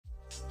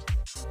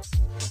Hey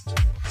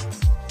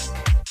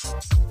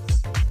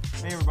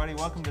everybody,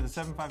 welcome to the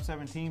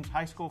 757 Teams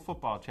High School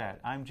Football Chat.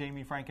 I'm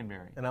Jamie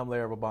Frankenberry. And I'm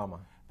Larry Obama.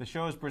 The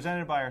show is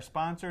presented by our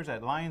sponsors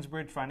at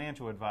Lionsbridge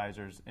Financial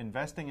Advisors,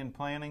 investing and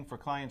planning for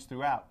clients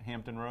throughout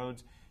Hampton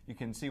Roads. You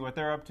can see what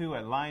they're up to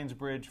at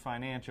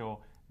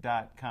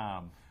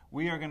lionsbridgefinancial.com.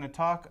 We are going to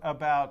talk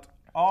about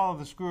all of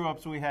the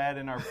screw-ups we had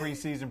in our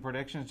preseason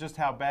predictions, just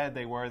how bad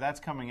they were.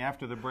 That's coming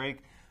after the break.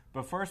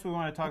 But first, we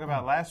want to talk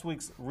about last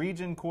week's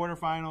region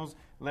quarterfinals.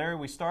 Larry,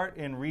 we start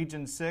in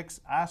Region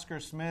 6. Oscar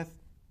Smith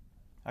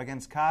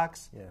against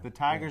Cox. Yeah, the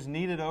Tigers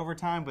needed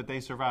overtime, but they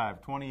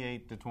survived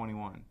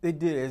 28-21. They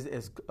did.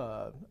 As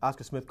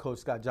Oscar Smith coach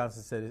Scott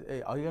Johnson said,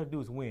 hey, all you got to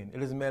do is win. It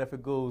doesn't matter if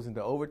it goes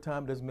into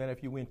overtime. It doesn't matter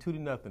if you win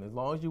 2-0. As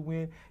long as you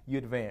win, you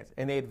advance.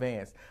 And they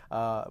advanced.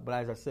 But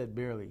as I said,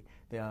 barely.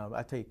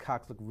 I tell you,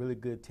 Cox looked really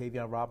good.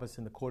 Tavion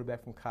Robinson, the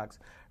quarterback from Cox,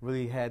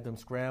 really had them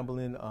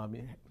scrambling.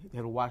 He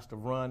had to watch the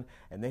run,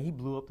 and then he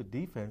blew up the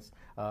defense.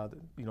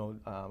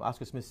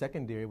 Oscar Smith's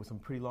secondary with some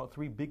pretty long,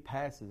 3 big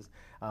passes.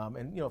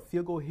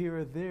 Field goal here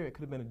or there, it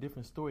could have been a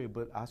different story,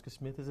 but Oscar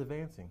Smith is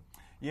advancing.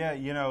 Yeah,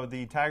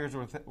 the Tigers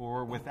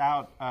were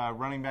without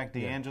running back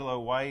D'Angelo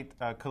White.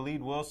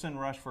 Khalid Wilson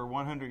rushed for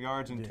 100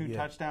 yards and 2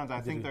 touchdowns.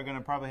 I think they're going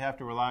to probably have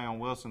to rely on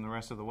Wilson the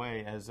rest of the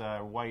way, as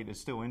White is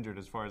still injured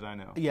as far as I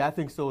know. Yeah, I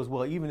think so as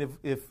well. Even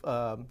if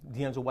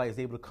D'Angelo White is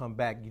able to come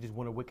back, you just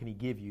wonder what can he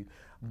give you.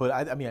 But,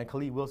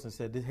 Khalid Wilson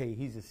said, hey,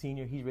 he's a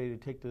senior. He's ready to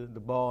take the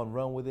ball and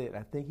run with it.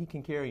 I think he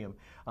can carry him.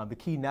 The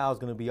key now is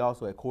going to be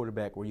also at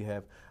quarterback where you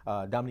have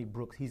Dominique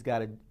Brooks. He's got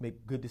to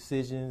make good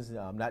decisions,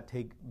 not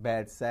take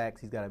bad sacks.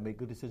 He's got to make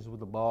good decisions with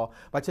the ball.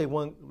 But I tell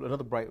you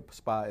another bright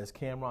spot is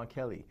Cameron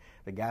Kelly,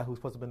 the guy who's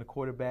supposed to have been the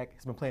quarterback.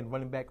 He's been playing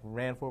running back,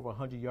 ran for over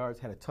 100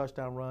 yards, had a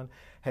touchdown run,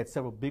 had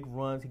several big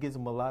runs. He gives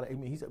him a lot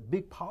of he's a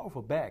big,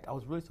 powerful back. I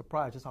was really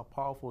surprised just how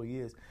powerful he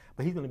is.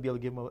 But he's going to be able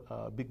to give him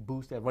a big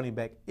boost at running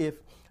back if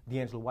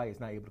D'Angelo White is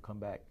not able to come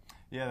back.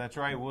 Yeah, that's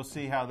right. We'll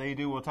see how they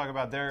do. We'll talk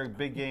about their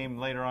big game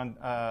later on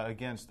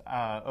against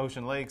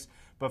Ocean Lakes.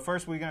 But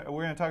first, we're going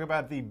to talk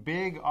about the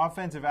big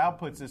offensive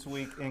outputs this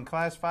week. In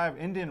Class 5,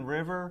 Indian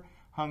River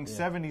hung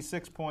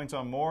 76 points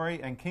on Maury,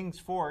 and Kings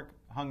Fork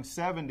hung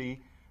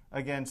 70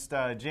 against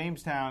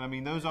Jamestown. I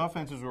mean, those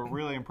offenses were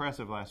really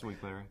impressive last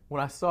week, Larry.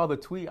 When I saw the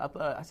tweet,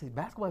 I said,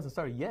 basketball hasn't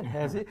started yet,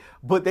 has it?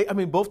 But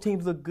both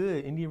teams look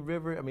good. Indian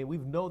River, we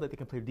know that they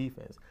can play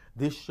defense.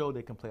 This show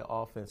they can play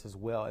offense as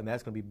well, and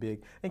that's going to be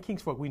big. And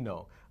Kings Fork, we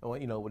know.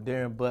 With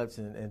Darren Butts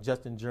and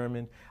Justin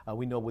German,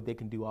 we know what they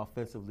can do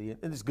offensively. And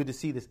it's good to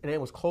see this. And it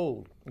was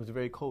cold. It was a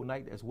very cold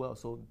night as well.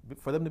 So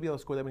for them to be able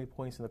to score that many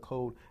points in the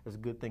cold is a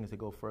good thing as they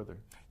go further.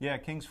 Yeah,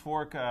 Kings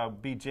Fork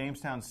beat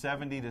Jamestown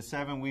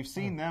 70-7. We've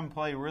seen them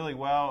play really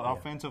well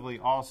offensively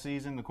all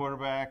season. The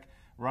quarterback,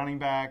 running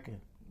back,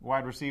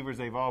 wide receivers,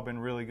 they've all been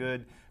really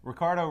good.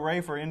 Ricardo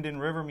Ray for Indian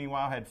River,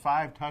 meanwhile, had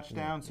 5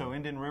 touchdowns. So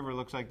Indian River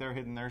looks like they're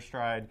hitting their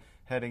stride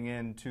heading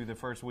into the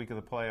first week of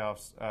the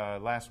playoffs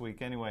last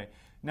week anyway.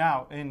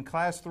 Now, in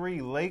Class 3,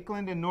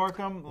 Lakeland and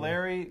Norcom,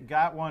 Larry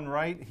got one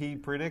right. He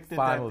predicted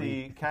that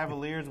the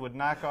Cavaliers would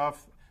knock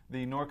off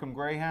the Norcom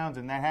Greyhounds,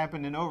 and that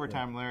happened in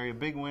overtime, Larry. A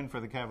big win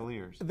for the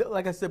Cavaliers.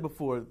 Like I said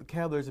before, the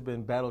Cavaliers have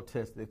been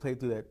battle-tested. They played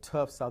through that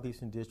tough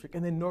Southeastern District.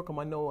 And then Norcom,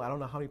 I don't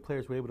know how many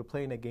players were able to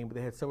play in that game, but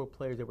they had several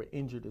players that were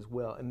injured as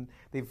well. And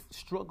they've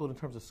struggled in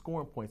terms of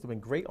scoring points. They've been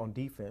great on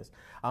defense.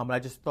 I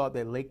just thought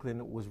that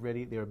Lakeland was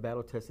ready. They were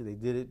battle-tested. They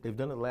did it. They've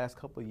done it the last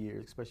couple of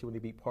years, especially when they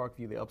beat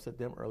Parkview. They upset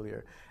them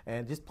earlier.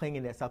 And just playing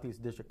in that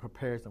Southeastern District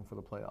prepares them for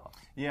the playoffs.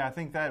 Yeah, I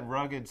think that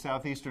rugged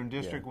Southeastern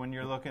District, when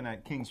you're looking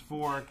at Kings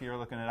Fork, you're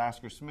looking at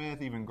Oscar Smith,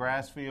 even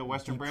Grassfield,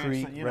 Western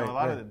Branch, a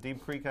lot of the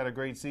Deep Creek had a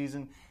great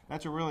season.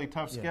 That's a really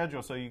tough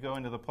schedule, so you go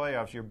into the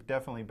playoffs, you're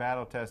definitely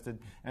battle-tested.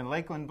 And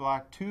Lakeland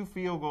blocked 2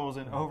 field goals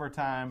in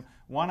overtime.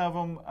 One of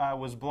them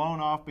was blown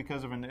off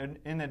because of an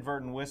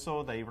inadvertent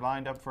whistle. They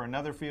lined up for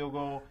another field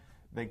goal.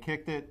 They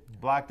kicked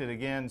it, blocked it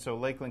again, so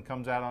Lakeland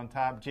comes out on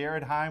top.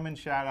 Jared Hyman,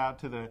 shout out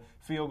to the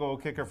field goal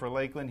kicker for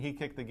Lakeland. He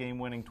kicked the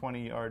game-winning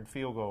 20-yard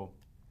field goal.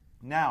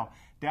 Now,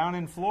 down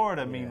in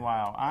Florida,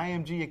 meanwhile,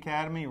 IMG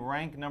Academy,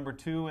 ranked number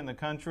 2 in the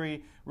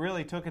country,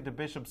 really took it to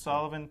Bishop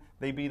Sullivan.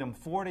 They beat them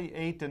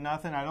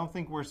 48-0. I don't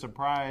think we're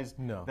surprised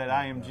that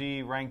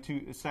IMG, ranked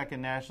 2nd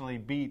nationally,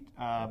 beat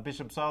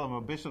Bishop Sullivan.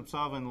 But Bishop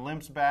Sullivan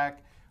limps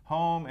back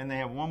home, and they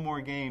have one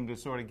more game to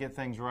sort of get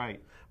things right.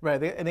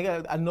 Right,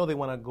 I know they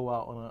want to go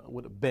out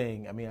with a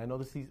bang. I know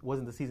this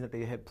wasn't the season that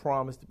they had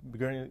promised.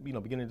 Beginning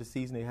of the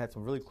season, they had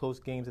some really close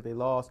games that they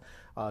lost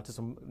to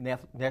some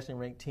nationally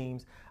ranked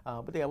teams.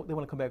 But they want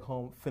to come back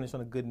home, finish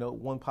on a good note.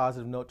 One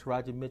positive note: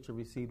 Taraji Mitchell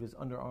received his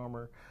Under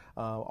Armour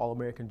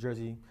All-American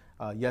jersey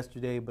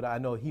yesterday, but I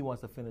know he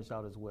wants to finish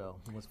out as well.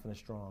 He wants to finish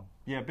strong.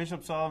 Yeah,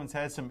 Bishop Sullivan's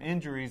had some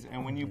injuries,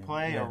 and when you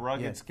play a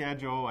rugged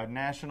schedule, a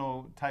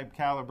national-type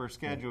caliber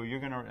schedule,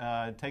 you're going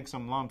to take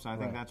some lumps, and I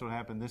think that's what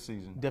happened this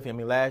season.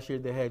 Definitely. Last year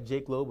they had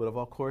Jake Lowe, but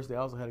of course they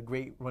also had a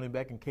great running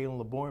back in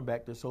Kalen LeBourne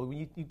back there. So when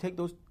you take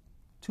those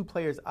 2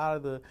 players out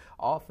of the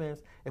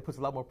offense, it puts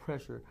a lot more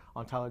pressure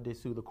on Tyler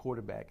Dessou, the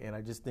quarterback. And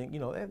I just think,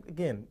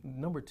 again,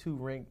 number 2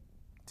 ranked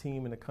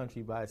team in the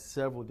country by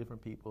several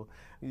different people.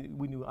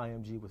 We knew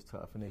IMG was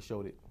tough, and they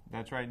showed it.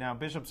 That's right. Now,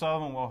 Bishop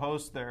Sullivan will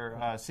host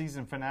their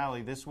season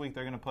finale this week.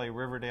 They're going to play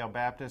Riverdale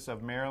Baptist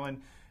of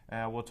Maryland.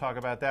 We'll talk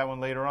about that one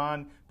later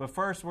on. But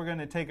first, we're going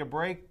to take a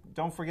break.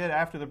 Don't forget,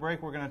 after the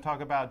break, we're going to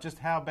talk about just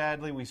how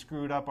badly we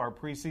screwed up our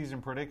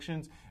preseason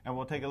predictions, and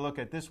we'll take a look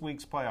at this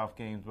week's playoff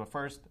games. But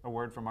first, a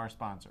word from our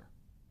sponsor.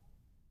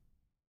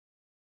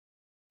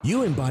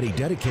 You embody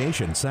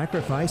dedication,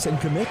 sacrifice, and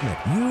commitment.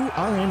 You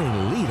are an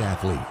elite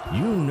athlete.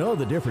 You know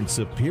the difference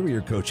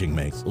superior coaching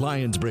makes.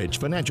 Lionsbridge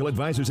Financial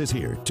Advisors is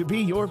here to be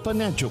your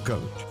financial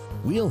coach.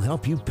 We'll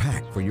help you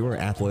pack for your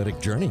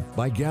athletic journey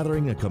by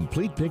gathering a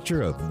complete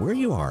picture of where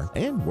you are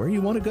and where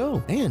you want to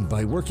go, and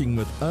by working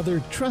with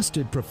other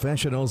trusted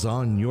professionals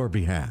on your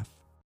behalf.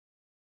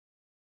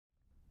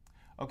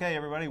 Okay,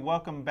 everybody,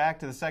 welcome back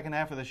to the second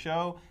half of the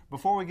show.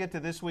 Before we get to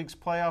this week's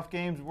playoff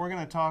games, we're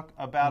going to talk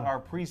about our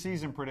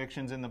preseason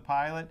predictions in the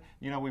pilot.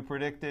 You know, we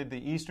predicted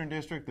the Eastern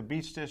District, the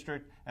Beach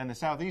District, and the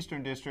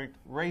Southeastern District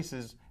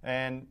races,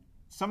 and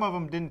some of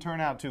them didn't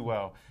turn out too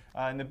well.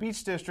 In the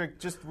Beach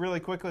District, just really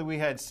quickly, we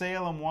had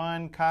Salem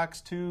 1,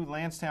 Cox 2,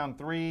 Lancetown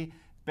 3,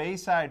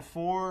 Bayside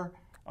 4,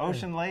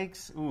 Ocean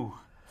Lakes,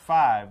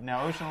 5.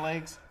 Now, Ocean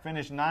Lakes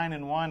finished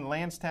 9-1.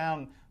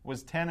 Lancetown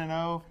was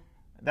 10-0.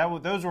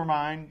 Those were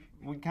mine.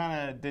 We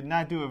kind of did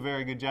not do a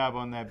very good job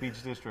on that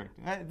Beach District.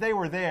 They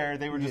were there.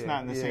 They were just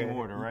not in the same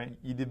order, right?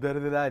 You did better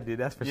than I did,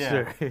 that's for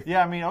sure.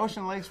 Yeah, I mean,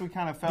 Ocean Lakes, we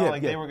kind of felt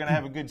like they were going to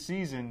have a good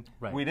season.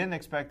 Right. We didn't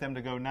expect them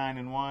to go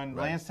 9-1. Right.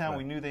 Lancetown,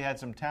 we knew they had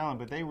some talent,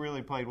 but they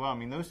really played well. I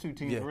mean, those two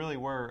teams really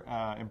were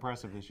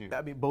impressive this year.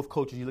 I mean, both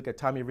coaches, you look at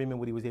Tommy Riemann,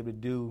 what he was able to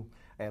do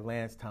at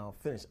Lancetown,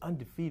 finished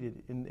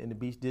undefeated in the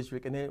Beach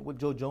District. And then what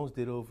Joe Jones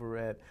did over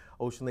at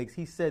Ocean Lakes,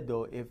 he said,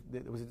 though, if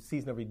it was a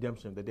season of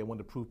redemption, that they wanted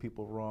to prove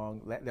people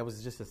wrong. That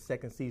was just a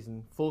second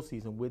season, full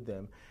season with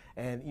them.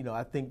 And, you know,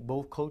 I think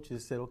both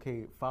coaches said,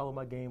 okay, follow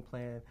my game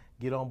plan,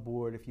 get on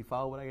board. If you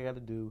follow what I got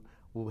to do,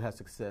 we'll have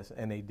success.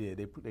 And they did.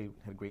 They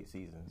had great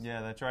seasons.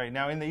 Yeah, that's right.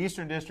 Now, in the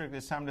Eastern District,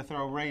 it's time to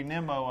throw Ray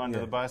Nimmo under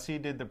the bus. He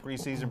did the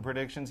preseason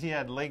predictions. He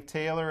had Lake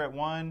Taylor at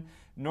 1,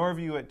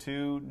 Norview at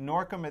 2,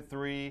 Norcom at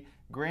 3,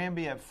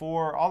 Granby at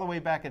 4, all the way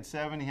back at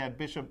 7. He had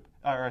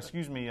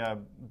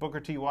Booker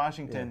T.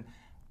 Washington. Yeah.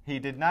 He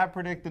did not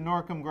predict the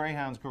Norcom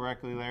Greyhounds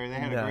correctly, Larry. They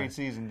had a great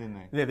season, didn't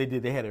they? Yeah, they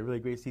did. They had a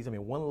really great season. I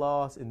mean, one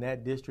loss in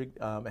that district.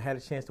 Had a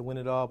chance to win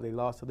it all, but they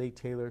lost to Lake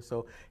Taylor.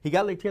 So he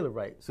got Lake Taylor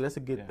right. So that's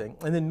a good thing.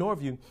 And then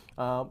Norview,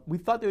 we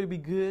thought they would be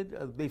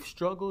good. They've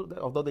struggled,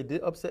 although they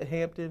did upset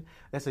Hampton.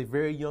 That's a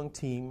very young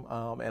team.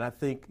 And I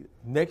think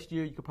next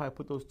year you could probably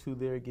put those two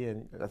there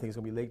again. I think it's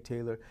going to be Lake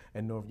Taylor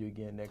and Norview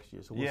again next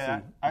year. So we'll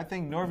see. I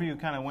think Norview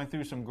kind of went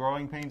through some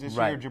growing pains this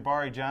year.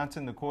 Jabari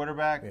Johnson, the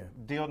quarterback,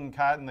 Dieldon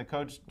Cotton, the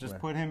coach, just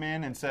put him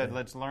in and said,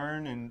 let's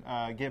learn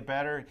and get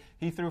better.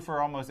 He threw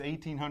for almost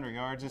 1,800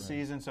 yards this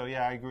season. So,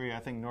 yeah, I agree. I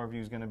think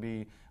Norview is going to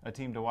be a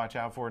team to watch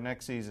out for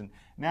next season.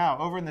 Now,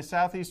 over in the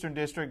Southeastern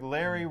District,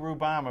 Larry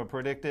Rubama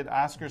predicted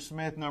Oscar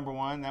Smith, number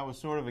 1. That was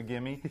sort of a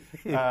gimme.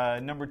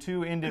 Number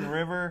 2, Indian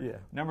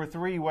River. Number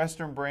 3,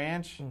 Western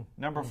Branch.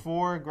 Number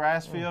 4,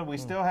 Grassfield. We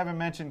still haven't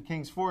mentioned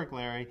Kings Fork,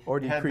 Larry. Or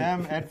Deep Had Creek.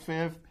 them at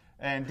 5th.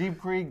 And Deep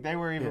Creek, they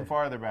were even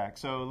farther back.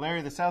 So,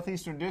 Larry, the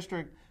Southeastern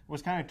District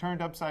was kind of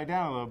turned upside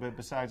down a little bit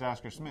besides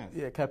Oscar Smith.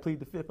 Yeah, can I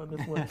plead the 5th on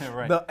this one?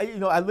 Right. No, you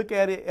know, I look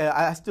at it,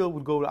 I still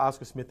would go to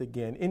Oscar Smith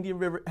again. Indian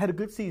River had a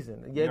good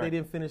season. Yeah, they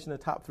didn't finish in the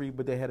top 3,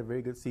 but they had a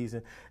very good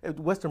season.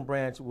 Western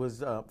Branch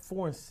was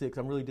 4-6.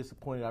 I'm really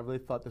disappointed. I really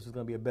thought this was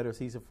going to be a better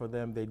season for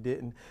them. They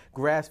didn't.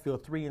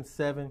 Grassfield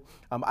 3-7.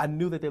 I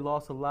knew that they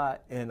lost a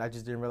lot, and I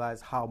just didn't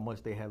realize how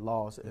much they had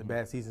lost in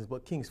bad seasons.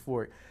 But Kings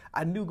Fork,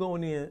 I knew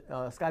going in,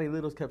 Scotty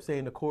Littles kept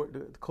saying, the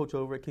coach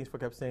over at Kings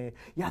Fork kept saying,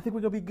 yeah, I think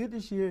we're going to be good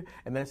this year.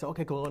 And then I said,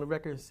 okay, go on the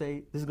record and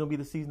say this is going to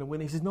be the season to win.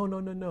 He says,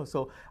 no.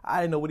 So I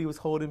didn't know what he was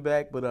holding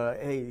back, but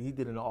hey, he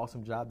did an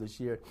awesome job this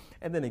year.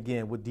 And then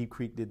again, what Deep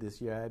Creek did this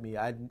year, I mean,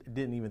 I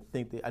didn't even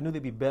think I knew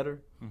they'd be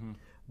better,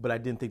 but I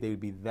didn't think they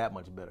would be that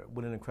much better.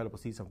 What an incredible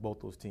season for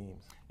both those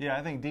teams. Yeah,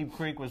 I think Deep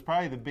Creek was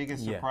probably the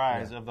biggest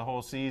surprise of the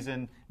whole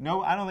season.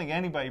 No, I don't think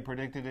anybody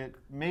predicted it.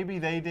 Maybe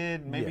they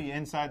did, maybe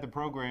inside the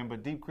program,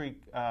 but Deep Creek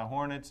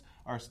Hornets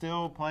are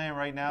still playing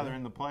right now. They're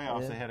in the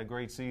playoffs. They had a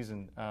great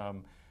season.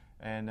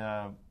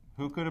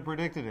 Who could have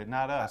predicted it?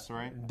 Not us,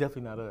 right?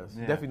 Definitely not us.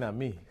 Yeah. Definitely not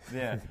me.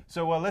 Yeah.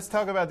 So let's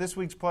talk about this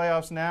week's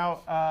playoffs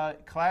now.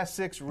 Class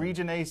 6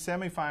 Region A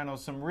semifinals,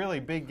 some really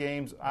big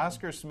games.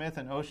 Oscar Smith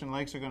and Ocean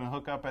Lakes are going to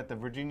hook up at the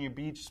Virginia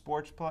Beach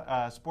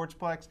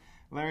Sportsplex.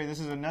 Larry, this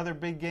is another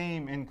big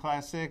game in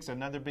Class 6,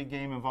 another big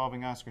game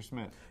involving Oscar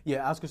Smith.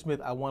 Yeah, Oscar Smith,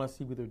 I want to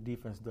see what their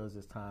defense does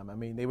this time. I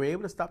mean, they were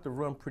able to stop the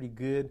run pretty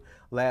good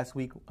last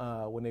week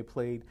when they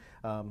played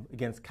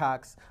against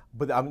Cox,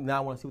 but now I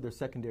want to see what their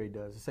secondary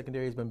does. The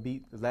secondary has been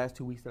beat the last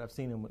 2 weeks that I've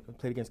seen them.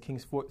 Played against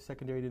Kings Fork, the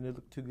secondary didn't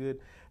look too good.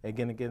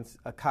 Again, against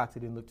Cox,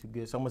 it didn't look too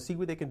good. So I'm going to see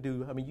what they can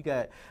do. I mean, you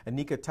got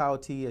Anika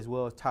Tauti as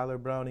well as Tyler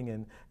Browning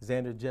and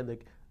Xander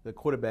Jedlick, the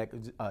quarterback,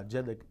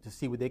 Jedlick, to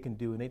see what they can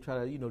do. And they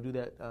try to, do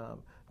that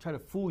try to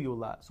fool you a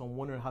lot. So I'm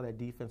wondering how that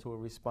defense will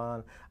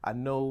respond. I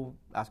know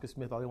Oscar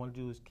Smith, all they want to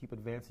do is keep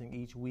advancing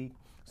each week.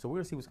 So we're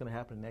going to see what's going to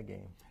happen in that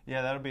game.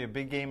 Yeah, that'll be a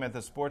big game at the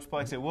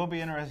Sportsplex. It will be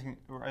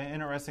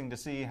interesting to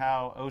see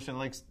how Ocean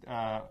Lakes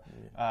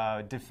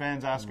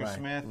defends Oscar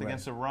Smith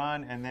against the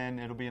run, and then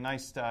it'll be a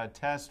nice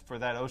test for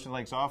that Ocean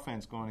Lakes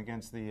offense going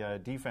against the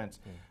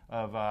defense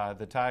of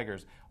the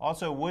Tigers.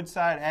 Also,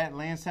 Woodside at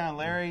Lansdowne.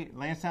 Larry,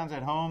 Lansdowne's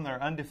at home.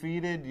 They're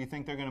undefeated. Do you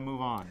think they're going to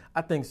move on?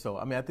 I think so.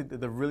 I mean, I think that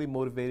they're really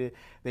motivated.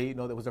 That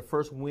was their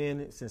first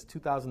win since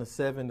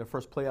 2007, their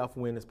first playoff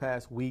win this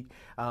past week.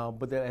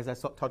 But as I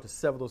talked to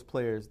several of those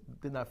players,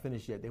 did not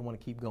finish yet. They want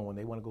to keep going.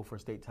 They want to go for a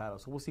state title.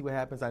 So we'll see what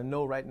happens. I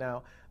know right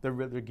now they're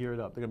geared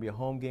up. They're going to be a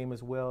home game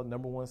as well.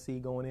 Number 1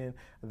 seed going in.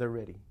 They're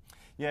ready.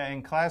 Yeah,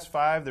 in Class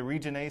 5, the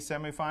Region A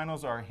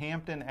semifinals are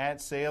Hampton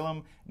at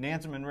Salem,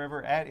 Nansemond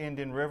River at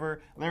Indian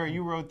River. Larry,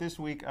 you wrote this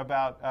week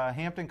about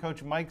Hampton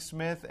coach Mike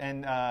Smith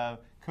and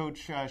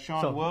Coach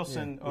Sean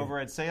Wilson over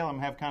at Salem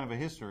have kind of a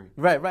history.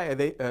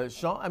 Right.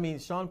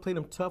 Sean played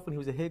him tough when he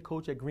was a head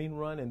coach at Green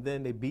Run, and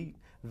then they beat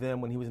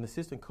them when he was an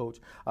assistant coach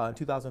in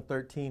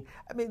 2013.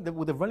 I mean,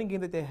 with the running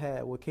game that they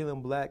had with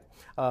Kalen Black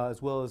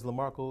as well as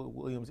LaMarco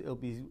Williams, it'll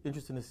be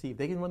interesting to see if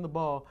they can run the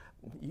ball.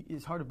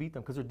 It's hard to beat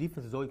them because their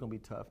defense is always going to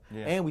be tough.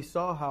 Yeah. And we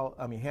saw how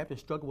Hampton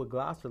struggled with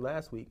Gloucester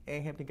last week,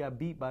 and Hampton got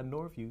beat by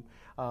Northview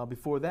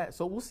before that.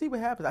 So we'll see what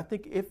happens. I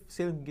think if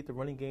Salem can get the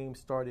running game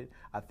started,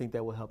 I think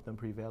that will help them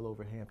prevail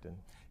over Hampton.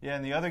 Yeah,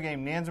 in the other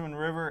game, Nansemond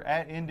River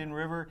at Indian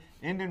River.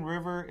 Indian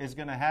River is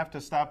going to have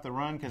to stop the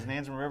run because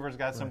Nansemond River's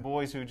got some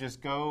boys who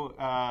just go.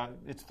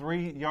 It's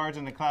 3 yards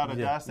in the cloud of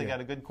dust. They got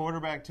a good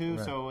quarterback too,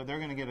 so they're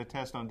going to get a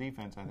test on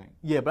defense, I think.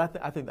 Yeah, but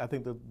I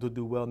think they'll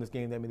do well in this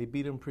game. I mean, they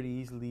beat them pretty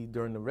easily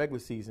during the regular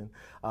season.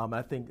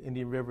 I think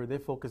Indian River, they're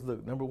focused.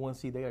 Look, number 1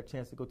 seed, they got a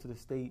chance to go to the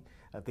state.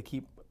 If they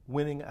keep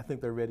winning, I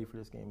think they're ready for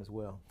this game as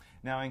well.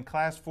 Now in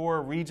Class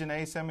 4, Region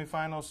A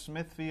semifinals,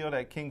 Smithfield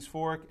at Kings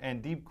Fork,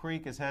 and Deep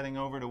Creek is heading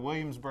over to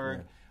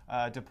Williamsburg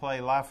to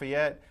play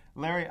Lafayette.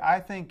 Larry, I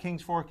think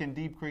Kings Fork and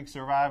Deep Creek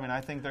survive, and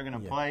I think they're going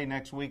to play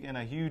next week in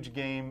a huge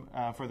game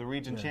for the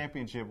region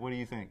championship. What do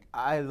you think?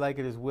 I like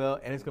it as well,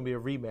 and it's going to be a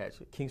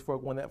rematch. Kings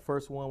Fork won that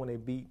first one when they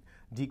beat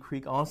Deep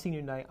Creek on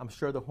senior night. I'm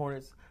sure the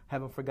Hornets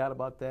haven't forgot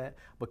about that.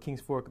 But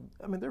Kings Fork,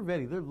 I mean, they're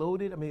ready. They're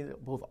loaded. I mean,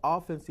 both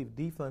offensive,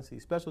 defensive,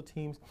 special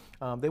teams.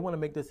 They want to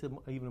make this an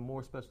even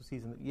more special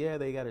season. Yeah,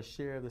 they got to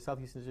share the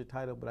Southeast District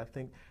title, but I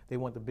think they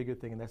want the bigger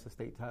thing, and that's the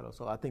state title.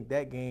 So I think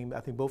that game,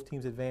 I think both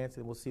teams advance,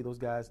 and we'll see those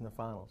guys in the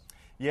finals.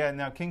 Yeah,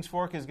 now Kings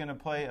Fork is going to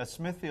play a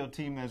Smithfield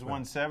team that's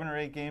won 7 or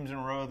 8 games in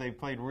a row. They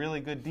played really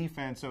good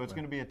defense, so it's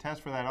going to be a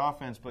test for that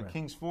offense. But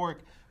Kings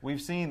Fork,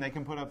 we've seen they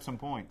can put up some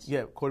points.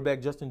 Yeah,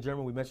 quarterback Justin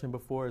German, we mentioned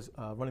before, is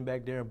running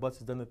back Darren Butts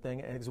has done the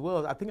thing. And as well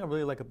as I think I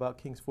really like about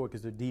Kings Fork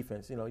is their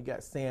defense. You know, you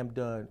got Sam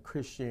Dunn,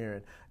 Chris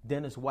Sharon,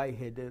 Dennis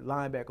Whitehead, the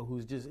linebacker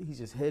who's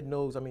just head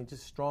nose. I mean,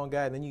 just a strong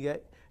guy. And then you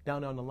got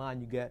down on the line,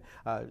 you got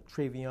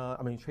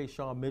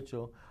Trayshawn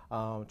Mitchell,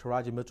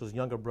 Taraji Mitchell's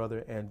younger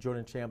brother, and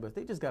Jordan Chambers.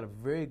 They just got a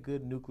very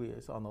good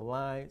nucleus on the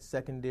line,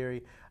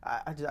 secondary.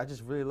 I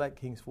just really like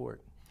Kings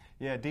Fork.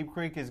 Yeah, Deep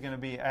Creek is going to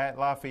be at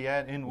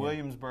Lafayette in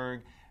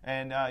Williamsburg.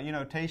 And,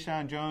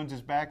 Tayshawn Jones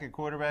is back at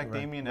quarterback.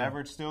 Damian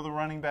Everett's still the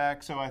running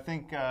back. So I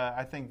think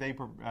they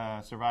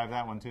survive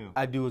that one, too.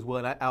 I do as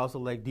well. And I also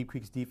like Deep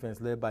Creek's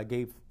defense, led by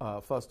Gabe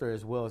Fuster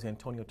as well as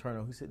Antonio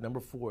Turner, who's at number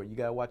 4. You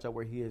got to watch out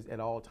where he is at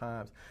all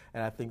times.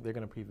 And I think they're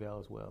going to prevail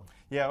as well.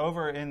 Yeah,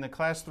 over in the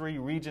Class 3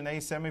 Region A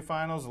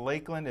semifinals,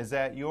 Lakeland is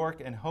at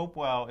York and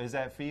Hopewell is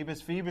at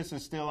Phoebus. Phoebus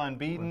is still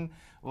unbeaten.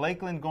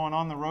 Lakeland going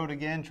on the road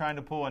again, trying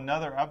to pull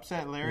another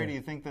upset. Larry, do you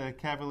think the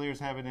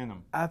Cavaliers have it in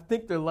them? I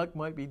think their luck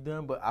might be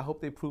done, but I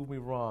hope they prove me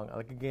wrong.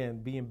 Like, again,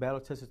 being battle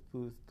tested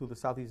through the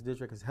Southeast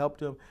District has helped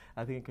them.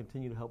 I think it can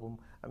continue to help them.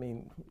 I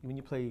mean, when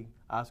you play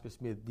Oscar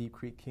Smith, Deep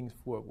Creek, Kings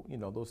Fork,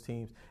 those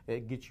teams,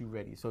 it gets you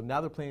ready. So now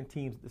they're playing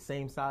teams the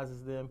same size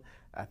as them.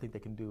 I think they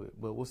can do it,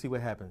 but we'll see what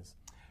happens.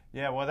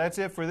 Yeah, well, that's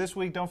it for this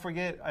week. Don't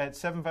forget, at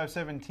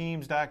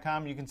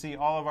 757teams.com, you can see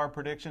all of our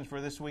predictions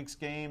for this week's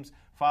games.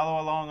 Follow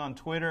along on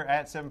Twitter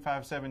at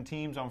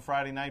 757teams on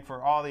Friday night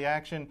for all the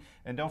action.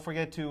 And don't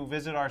forget to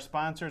visit our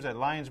sponsors at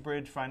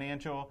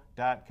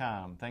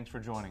lionsbridgefinancial.com. Thanks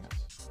for joining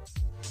us.